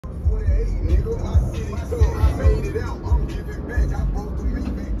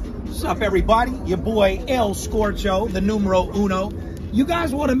What's up, everybody? Your boy El Scorcho, the numero uno. You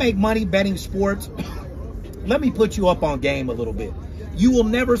guys want to make money betting sports? Let me put you up on game a little bit. You will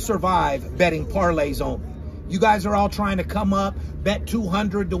never survive betting parlays only. You guys are all trying to come up, bet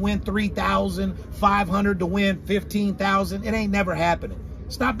 200 to win 3,000, 500 to win 15,000. It ain't never happening.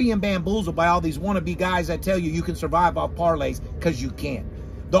 Stop being bamboozled by all these wannabe guys that tell you can survive off parlays, because you can't.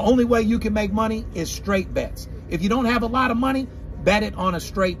 The only way you can make money is straight bets. If you don't have a lot of money, bet it on a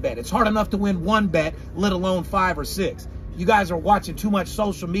straight bet. It's hard enough to win one bet, let alone 5 or 6. You guys are watching too much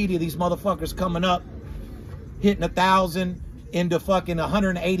social media. These motherfuckers coming up, hitting 1,000 into fucking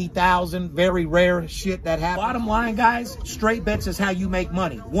 180,000. Very rare shit that happens. Bottom line, guys, straight bets is how you make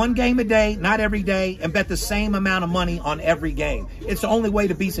money. One game a day, not every day, and bet the same amount of money on every game. It's the only way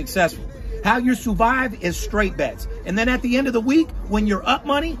to be successful. How you survive is straight bets. And then at the end of the week, when you're up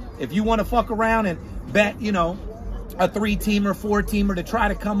money, if you want to fuck around and bet, you know, a 3-teamer, 4-teamer to try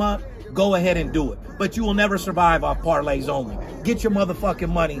to come up, go ahead and do it. But you will never survive off parlays only. Get your motherfucking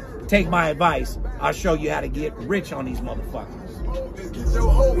money. Take my advice. I'll show you how to get rich on these motherfuckers. Get your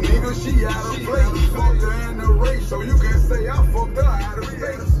hoe, nigga, she out of place. Fuck her in the race, so you can say I fucked her.